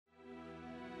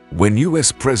When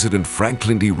US President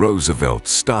Franklin D. Roosevelt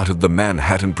started the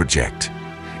Manhattan Project,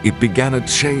 it began a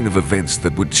chain of events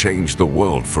that would change the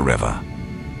world forever.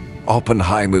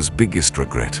 Oppenheimer's biggest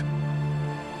regret.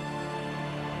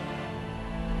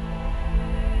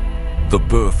 The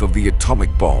birth of the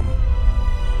atomic bomb.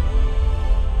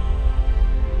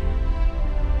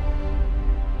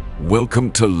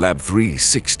 Welcome to Lab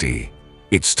 360.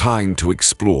 It's time to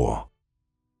explore.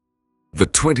 The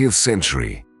 20th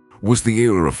century was the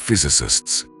era of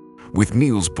physicists, with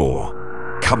Neils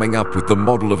Bohr coming up with the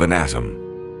model of an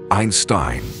atom,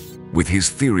 Einstein with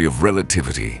his theory of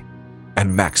relativity,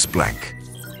 and Max Planck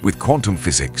with quantum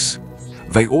physics.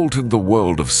 They altered the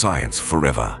world of science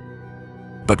forever.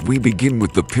 But we begin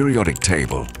with the periodic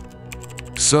table.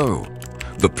 So,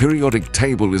 the periodic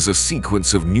table is a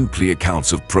sequence of nuclear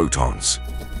counts of protons.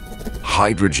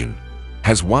 Hydrogen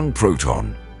has 1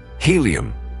 proton,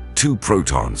 helium 2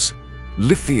 protons,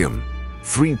 lithium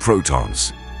 3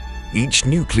 protons. Each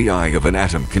nuclei of an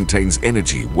atom contains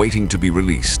energy waiting to be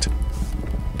released.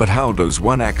 But how does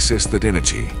one access that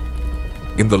energy?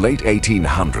 In the late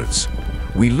 1800s,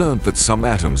 we learned that some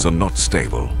atoms are not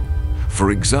stable.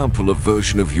 For example, a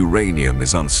version of uranium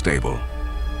is unstable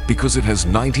because it has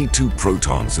 92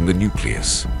 protons in the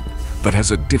nucleus, but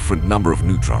has a different number of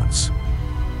neutrons.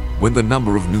 When the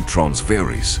number of neutrons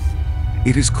varies,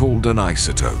 it is called an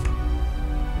isotope.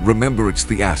 Remember, it's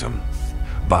the atom,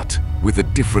 but with a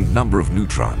different number of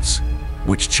neutrons,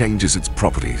 which changes its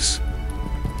properties.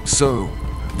 So,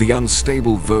 the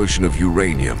unstable version of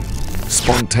uranium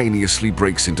spontaneously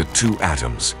breaks into 2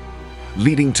 atoms,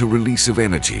 leading to release of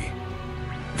energy.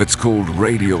 That's called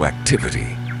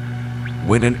radioactivity.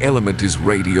 When an element is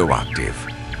radioactive,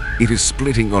 it is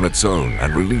splitting on its own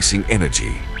and releasing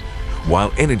energy.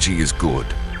 While energy is good,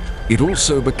 it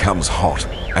also becomes hot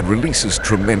and releases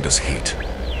tremendous heat.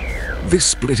 This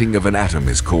splitting of an atom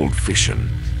is called fission.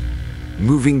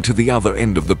 Moving to the other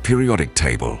end of the periodic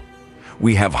table,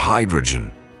 we have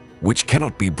hydrogen, which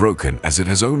cannot be broken as it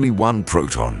has only 1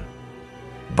 proton.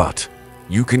 But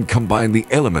you can combine the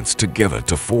elements together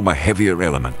to form a heavier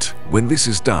element. When this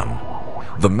is done,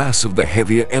 the mass of the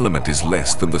heavier element is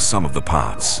less than the sum of the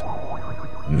parts.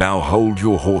 Now hold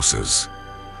your horses.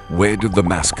 Where did the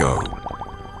mass go?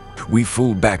 We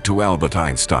fall back to Albert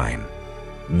Einstein.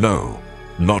 No,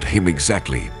 not him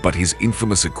exactly, but his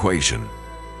infamous equation.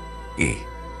 E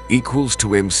equals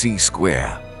to mc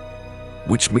square,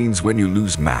 which means when you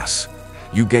lose mass,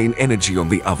 you gain energy on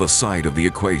the other side of the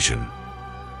equation.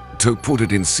 To put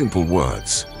it in simple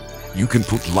words, you can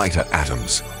put lighter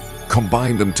atoms,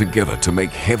 combine them together to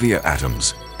make heavier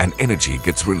atoms, and energy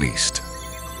gets released.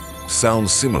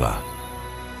 Sounds similar?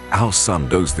 Our sun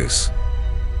does this.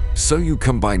 So you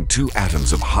combine 2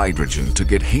 atoms of hydrogen to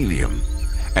get helium,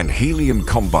 and helium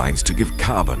combines to give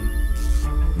carbon.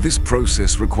 This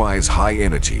process requires high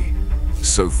energy,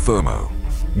 so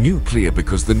nuclear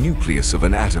because the nucleus of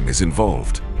an atom is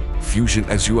involved. Fusion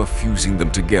as you are fusing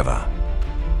them together.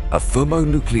 A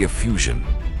thermonuclear fusion.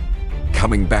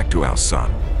 Coming back to our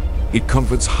sun, it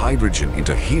converts hydrogen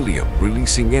into helium,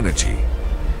 releasing energy,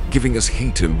 giving us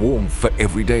heat and warmth for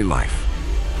everyday life.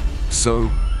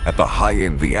 So, at the high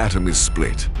end the atom is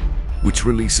split, which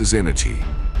releases energy,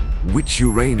 which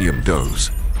uranium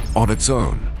does on its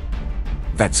own.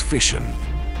 That's fission.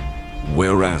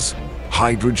 Whereas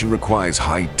hydrogen requires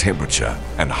high temperature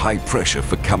and high pressure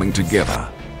for coming together,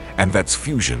 and that's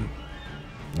fusion.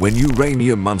 When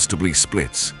uranium unstably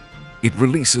splits, it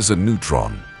releases a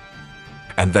neutron,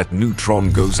 and that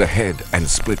neutron goes ahead and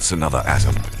splits another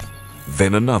atom,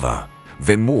 then another,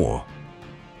 then more,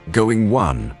 going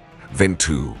 1, then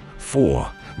 2,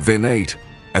 4, then 8,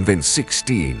 and then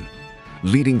 16,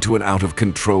 leading to an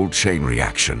out-of-control chain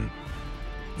reaction.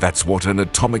 That's what an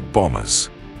atomic bomb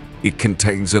is. It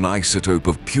contains an isotope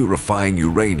of purifying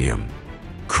uranium,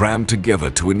 crammed together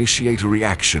to initiate a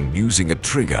reaction using a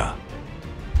trigger,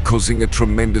 causing a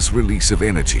tremendous release of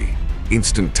energy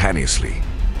instantaneously.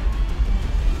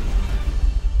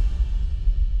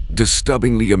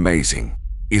 Disturbingly amazing,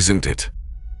 isn't it?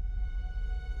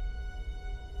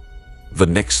 The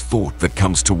next thought that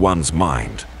comes to one's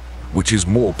mind, which is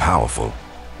more powerful,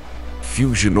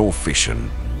 fusion or fission?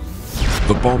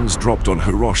 The bombs dropped on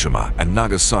Hiroshima and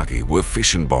Nagasaki were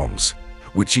fission bombs,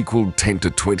 which equaled 10 to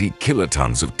 20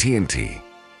 kilotons of TNT.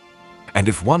 And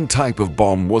if one type of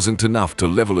bomb wasn't enough to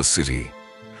level a city,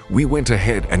 we went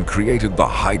ahead and created the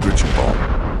hydrogen bomb,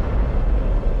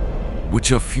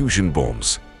 which are fusion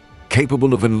bombs,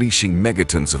 capable of unleashing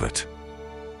megatons of it.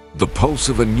 The pulse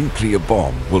of a nuclear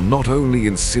bomb will not only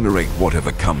incinerate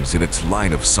whatever comes in its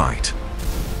line of sight,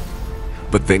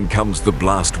 but then comes the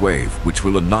blast wave, which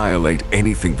will annihilate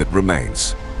anything that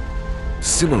remains.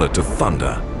 similar to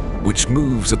thunder, which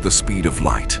moves at the speed of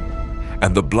light,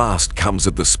 and the blast comes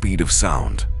at the speed of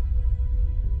sound.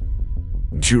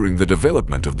 During the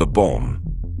development of the bomb,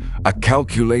 a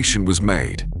calculation was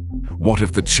made. What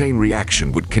if the chain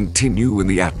reaction would continue in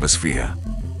the atmosphere?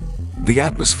 The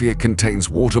atmosphere contains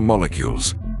water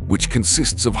molecules, which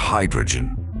consists of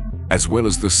hydrogen, as well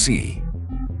as the sea.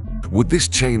 Would this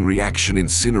chain reaction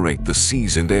incinerate the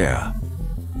seas and air?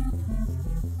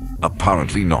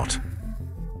 Apparently not.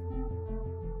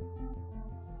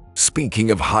 Speaking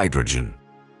of hydrogen,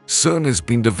 CERN has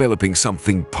been developing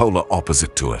something polar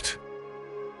opposite to it.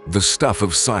 The stuff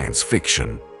of science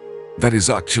fiction that is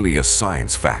actually a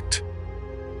science fact.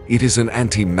 It is an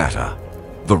antimatter,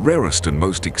 the rarest and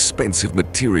most expensive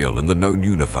material in the known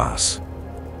universe.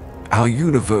 Our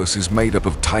universe is made up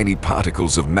of tiny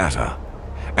particles of matter,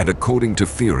 and according to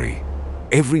theory,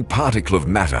 every particle of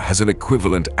matter has an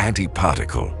equivalent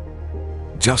antiparticle.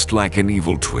 Just like an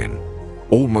evil twin,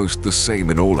 almost the same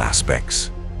in all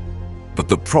aspects. But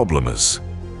the problem is,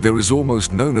 there is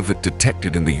almost none of it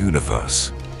detected in the universe,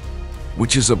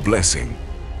 which is a blessing,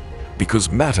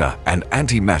 because matter and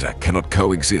antimatter cannot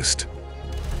coexist.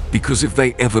 Because if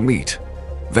they ever meet,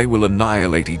 they will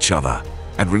annihilate each other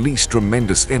and release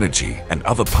tremendous energy and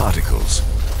other particles,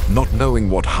 not knowing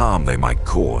what harm they might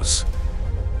cause.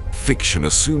 Fiction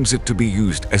assumes it to be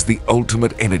used as the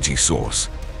ultimate energy source,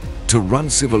 to run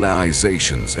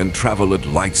civilizations and travel at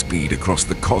light speed across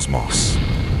the cosmos.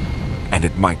 And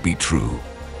it might be true.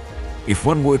 If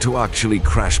one were to actually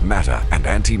crash matter and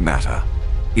antimatter,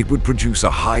 it would produce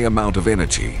a high amount of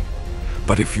energy.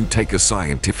 But if you take a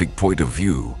scientific point of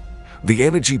view, the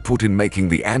energy put in making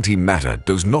the antimatter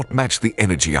does not match the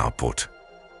energy output.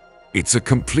 It's a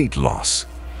complete loss,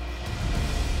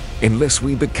 unless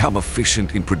we become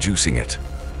efficient in producing it.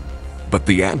 But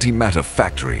the antimatter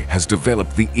factory has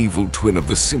developed the evil twin of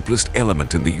the simplest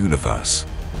element in the universe,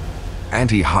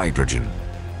 antihydrogen.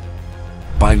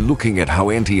 By looking at how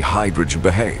antihydrogen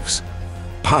behaves,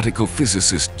 particle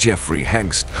physicist Jeffrey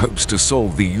Hangst hopes to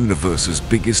solve the universe's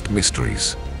biggest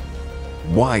mysteries.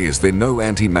 Why is there no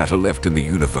antimatter left in the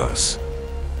universe?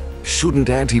 Shouldn't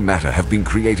antimatter have been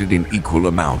created in equal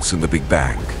amounts in the Big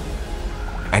Bang?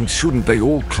 And shouldn't they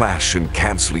all clash and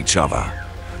cancel each other,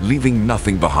 leaving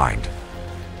nothing behind?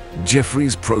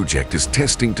 Jeffrey's project is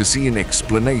testing to see an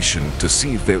explanation to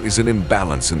see if there is an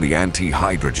imbalance in the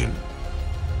antihydrogen.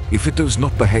 If it does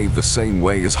not behave the same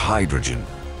way as hydrogen,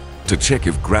 to check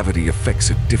if gravity affects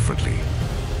it differently.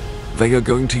 They are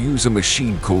going to use a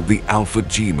machine called the Alpha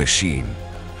G machine,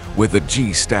 where the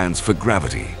G stands for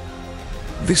gravity.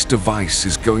 This device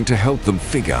is going to help them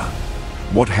figure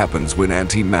what happens when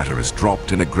antimatter is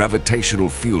dropped in a gravitational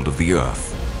field of the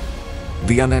Earth.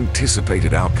 The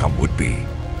unanticipated outcome would be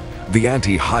the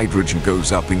antihydrogen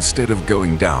goes up instead of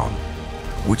going down,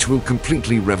 which will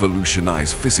completely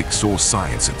revolutionize physics or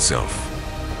science itself.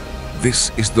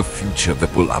 This is the future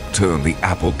that will upturn the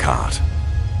apple cart,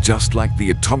 just like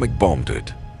the atomic bomb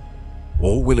did.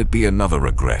 Or will it be another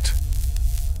regret?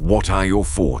 What are your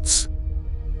thoughts?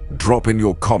 Drop in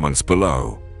your comments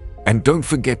below, and don't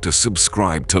forget to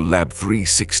subscribe to Lab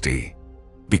 360,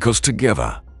 because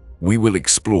together we will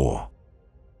explore.